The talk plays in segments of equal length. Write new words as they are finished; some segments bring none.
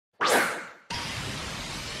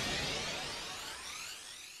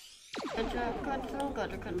Once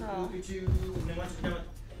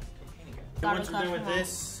we're done with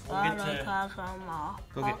this, we'll get to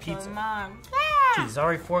go get pizza. Jeez, it's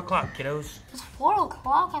already 4 o'clock, kiddos. It's 4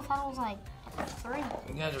 o'clock? I thought it was like 3.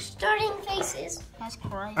 You guys are starting faces. That's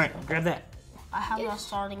crazy. Alright, grab that. I have my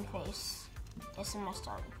starting face. This is my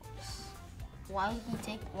starting face. Why'd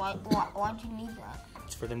you need that?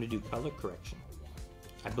 It's for them to do color correction.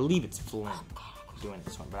 I believe it's Flynn doing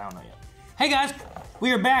this one, but I don't know yet. Hey guys,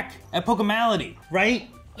 we are back at Pokemality, right?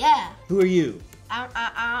 Yeah. Who are you?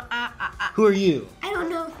 Who are you? I don't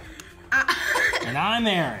know. And I'm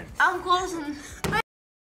Aaron. I'm Coulson.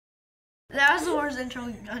 That was the worst intro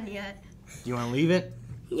we've done yet. Do you want to leave it?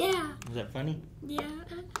 Yeah. Is that funny? Yeah.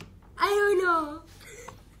 I don't know.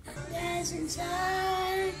 That's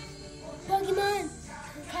inside Pokemon.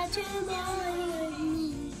 Catch them all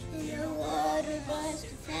in the water, lost a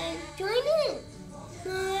friend. Join in.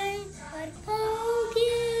 Mine, but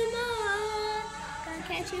Pokemon. Gotta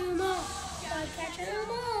catch them all. Gotta catch them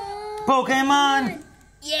all. Pokemon!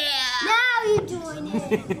 Yeah. Now you join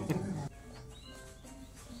in.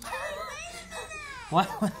 What?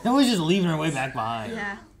 That was just leaving her way back behind.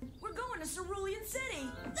 Yeah. We're going to Cerulean City.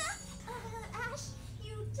 Ash,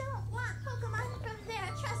 you don't want Pokemon from there,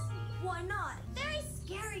 trust me. Why not? Very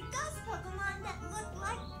scary ghost Pokemon that look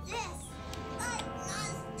like this. Like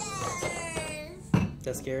monsters.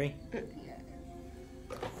 That's scary?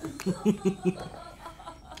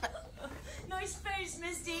 Nice face,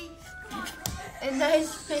 Misty. Come on. A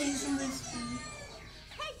nice face, Misty.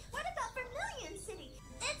 Hey, what about Vermilion City?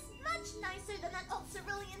 It's much nicer than that old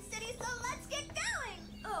Cerulean City, so let's get going.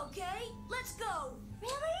 Okay, let's go.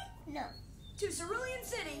 Really? No. To Cerulean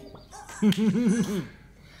City.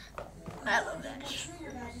 I love that.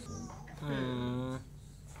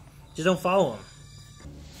 Just don't follow him.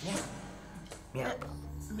 Yeah.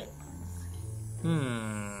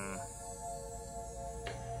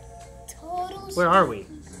 Total. Where are we?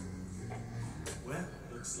 Well,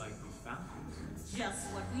 looks like we found it. Just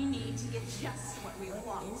what we need to get just what we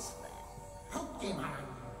want.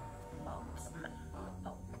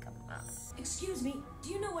 Excuse me, do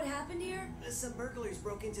you know what happened here? Some burglars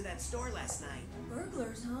broke into that store last night.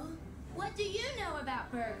 Burglars, huh? What do you know about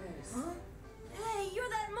burglars? Huh? Hey, you're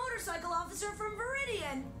that motorcycle officer from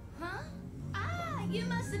Viridian. Huh? Ah, you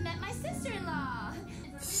must have met my sister-in-law.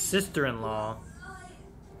 Sister-in-law?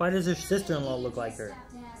 Why does her sister-in-law look like her?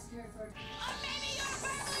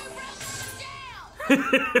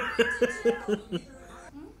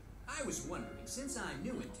 I was wondering, since I'm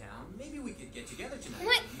new in town, maybe we could get together tonight.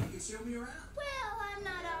 What? You could show me around. Well, I'm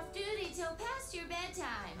not off duty till past your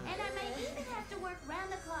bedtime, and I may even have to work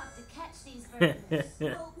round the clock to catch these burglars.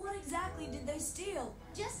 Well, what exactly did they steal?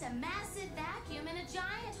 Just a massive vacuum in a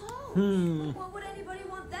giant hole. What would anybody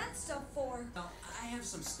want that stuff for? Well, I have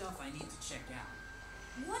some stuff I need to check out.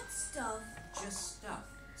 What stuff? Just stuff.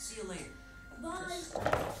 See you later. Bye.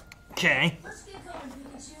 Okay. Let's get going,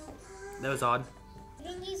 Pikachu. That was odd. I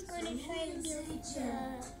think he's going to try to get the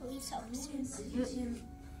police officer.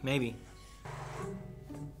 Maybe.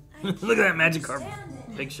 I Look at that magic can't card understand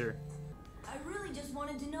it. picture. I really just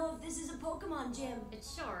wanted to know if this is a Pokemon gym. It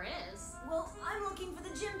sure is. Well, I'm looking for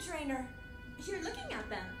the gym trainer. You're looking at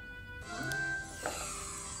them.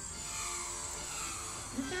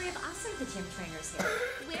 The three of us are the gym trainers here.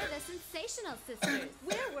 We're the Sensational Sisters.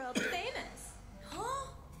 We're world famous. Huh?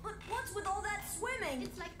 But what's with all that swimming?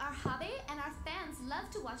 It's like our hobby, and our fans love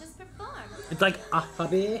to watch us perform. It's like a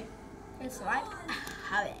hobby. It's like a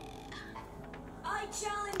hobby. I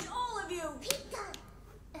challenge all of you. Pika!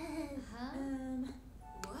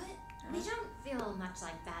 What? We don't feel much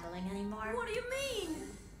like battling anymore. What do you mean?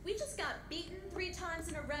 We just got beaten 3 times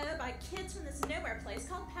in a row by kids from this nowhere place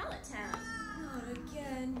called Pallet Town. Not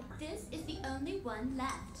again. This is the only one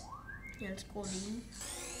left. That's cool, dude.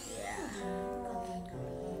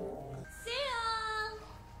 See y'all!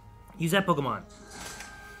 Use that Pokemon.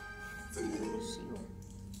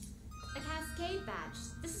 A Cascade badge.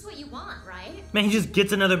 This is what you want, right? Man, he just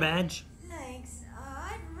gets another badge. Thanks.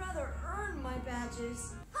 I'd rather earn my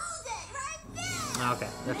badges. Hold it right there! Okay,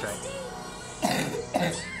 that's right.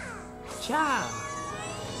 Ciao.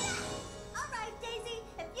 Alright, Daisy.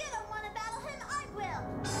 If you don't want to battle him, I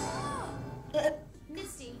will.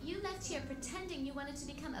 Misty, you left here pretending you wanted to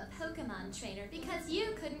become a Pokemon trainer because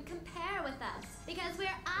you couldn't compare with us. Because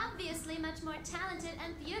we're obviously much more talented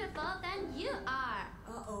and beautiful than you are.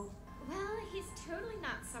 Uh-oh. Well, he's totally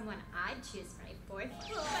not someone I'd choose for a boyfriend.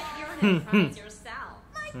 But you're no prize yourself.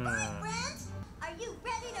 My boyfriend? Are you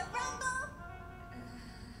ready to rumble?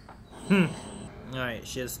 Alright,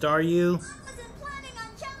 should Star you? I wasn't planning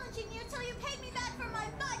on challenging you till you paid me back for my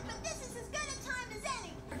bike, but this is as good a time as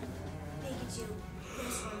any.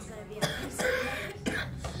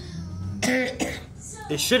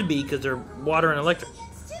 It should be because they're water and electric.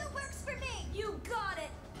 Against 2 works for me. You got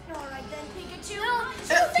it. All right then, Pikachu.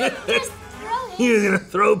 Just throw it. He was gonna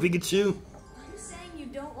throw Pikachu. Are you saying you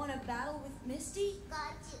don't want to battle with Misty?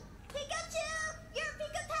 Got you. Pikachu, you're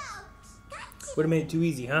Pikachu. Got you. Would have made it too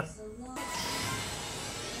easy, huh?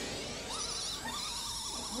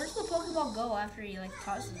 Where's the Pokeball go after he like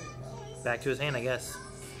tosses it? Back to his hand, I guess.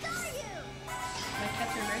 Like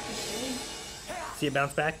kept it right to shade. See it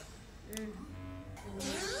bounce back?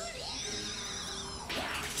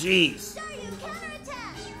 Jeez. Staryu,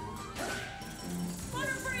 counterattack.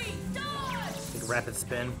 Butterfree, dodge! Big rapid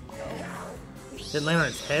spin. Did it land on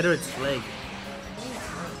its head or its leg?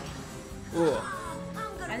 Ooh.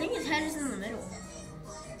 I think his head is in the middle.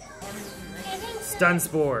 Stun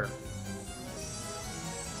Spore.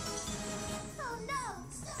 Oh no,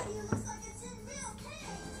 Staryu looks like it's in real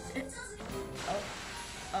pain.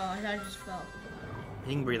 Oh, I thought it just fell.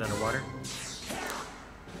 He can breathe underwater.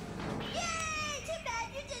 Yay! Too bad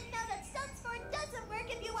you didn't know that Sunsport doesn't work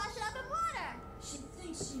if you wash it up in water. She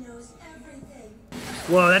thinks she knows everything.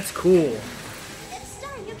 Whoa, that's cool. If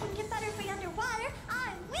Staryu can get Butterfree underwater,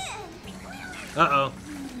 I win. Uh-oh.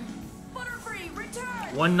 Butterfree,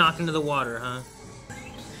 return! One knocked into the water, huh?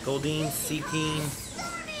 Goldeen, Seaking.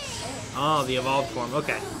 Oh, the evolved form.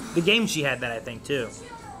 Okay. The game she had that, I think, too.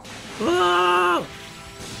 Whoa!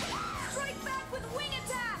 Strike back with wing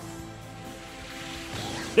attack!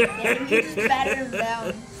 And he just battered him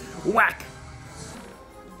down. Whack!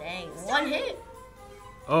 Dang, one hit.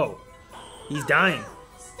 Oh. He's dying.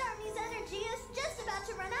 Starmie's energy is just about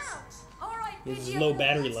to run out. All right, This is Pidgeot, low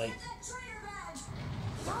battery let's life. get that trainer badge.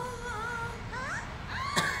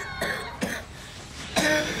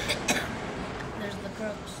 There's the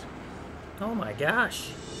crooks. Oh my gosh.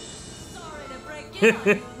 Sorry to break in on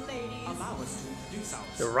you, ladies. Allow us to introduce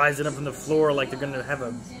ourselves. They're rising up from the floor like they're gonna have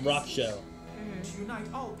a rock show. To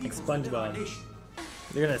unite all Like people within our SpongeBob. nation.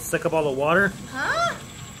 They're gonna suck up all the water? Huh?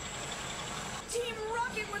 Team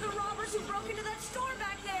Rocket were the robbers who broke into that store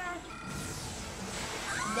back there.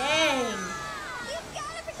 Dang. You've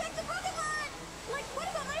got to protect the Pokemon. Like, what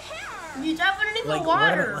about my hair? You dive underneath Like the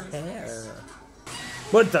water. what about my hair?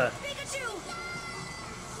 What the? Pikachu!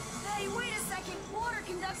 Hey, wait a second. Water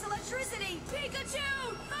conducts electricity.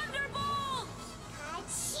 Pikachu! Thunderbolt!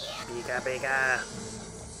 Pika pika.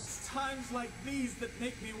 It's times like these that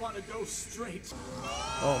make me want to go straight.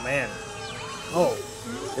 Oh man. Oh.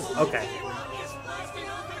 Okay.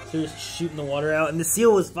 So he's shooting the water out, and the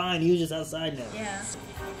seal was fine. He was just outside now. Yeah.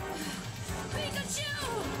 Pikachu!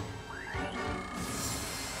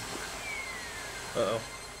 Uh-oh.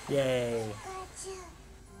 Yay.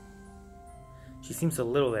 She seems so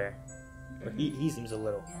little there. Or he seems a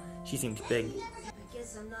little. She seems big. I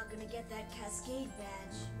guess I'm not gonna get that Cascade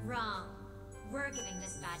badge. Wrong. We're giving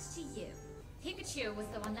this badge to you. Pikachu was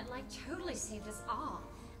the one that like totally saved us all.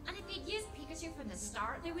 And if you'd used Pikachu from the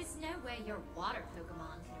start, there was no way your water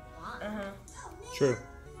Pokemon could have won. True.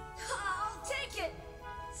 I'll take it.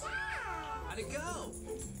 How'd it go?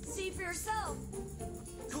 See for yourself.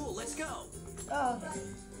 Cool, let's go. Oh.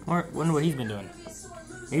 Or wonder what he's been doing.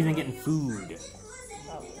 He's been getting food.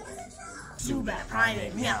 Zubat,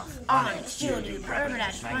 Primate, Meowth, Onyx, Geodude,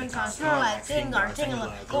 Permandash, Minecraft, Snorlax, Gengar,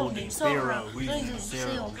 Tingler, Goldeen, Sparrow, Weezing,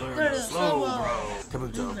 Seal, Glitter, Slowbro,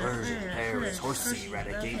 Kabuto, Persian, Paris, Horsey,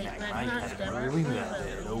 Raticate, Magmite, Caterpillar,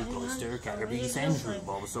 Oakluster, Caterpie, Sandshrew,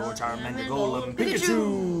 Bulbasaur, Charmander, Golem,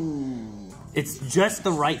 Pikachu! It's just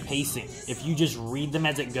the right pacing. If you just read them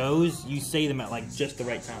as it goes, you say them at like just the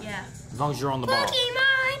right time. Yeah. As long as you're on the ball.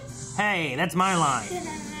 Pokemon! Hey, that's my line.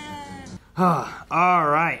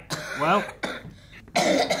 Alright. Well.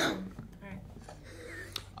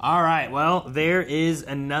 Alright, well, there is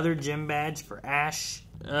another gym badge for Ash.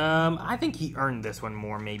 I think he earned this one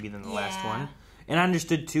more maybe than the last one. And I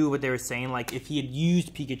understood too what they were saying, like if he had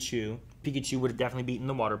used Pikachu, Pikachu would have definitely beaten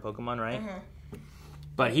the water Pokemon, right?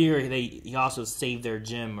 But here he also saved their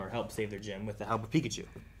gym, or helped save their gym with the help of Pikachu.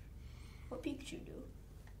 What Pikachu do?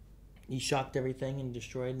 He shocked everything and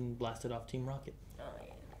destroyed and blasted off Team Rocket. Oh,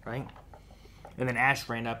 yeah. Right? And then Ash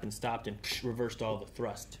ran up and stopped and reversed all the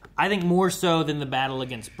thrust. I think more so than the battle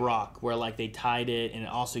against Brock, where like they tied it and it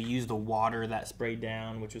also used the water that sprayed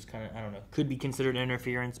down, which was kind of, I don't know, could be considered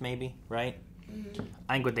interference maybe, right?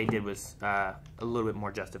 I think what they did was a little bit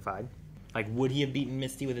more justified. Like, would he have beaten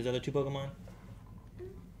Misty with his other two Pokemon?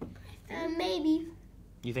 Maybe.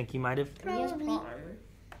 You think he might have? He has plot armor.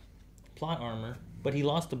 Plot armor, but he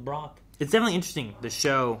lost to Brock. It's definitely interesting, the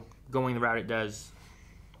show going the route it does,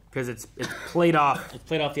 because it's played off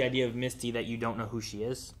the idea of Misty that you don't know who she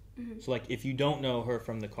is, So like if you don't know her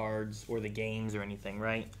from the cards or the games or anything,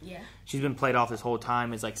 right? Yeah. She's been played off this whole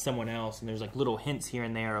time as like someone else, and there's like little hints here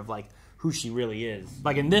and there of like who she really is.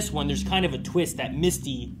 Like in this one, there's kind of a twist that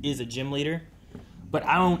Misty is a gym leader, but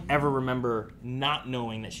I don't ever remember not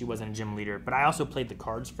knowing that she wasn't a gym leader. But I also played the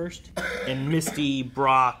cards first, and Misty,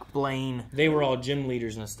 Brock, Blaine, they were all gym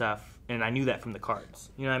leaders and stuff, and I knew that from the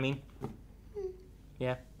cards. You know what I mean?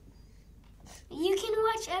 Yeah. You can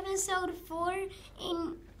watch episode 4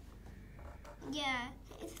 and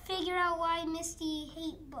figure out why Misty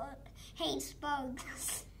hates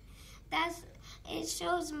bugs. It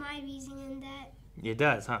shows my reason in that. It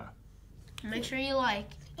does, huh? Make sure you like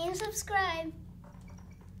and subscribe.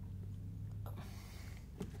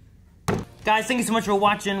 Guys, thank you so much for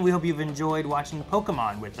watching. We hope you've enjoyed watching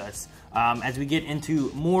Pokemon with us. As we get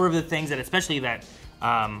into more of the things that, especially that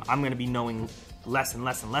I'm going to be knowing less and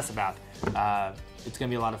less and less about, it's going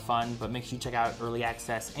to be a lot of fun, but make sure you check out Early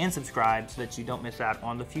Access and subscribe so that you don't miss out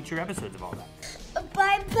on the future episodes of all that.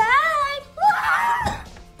 Bye-bye!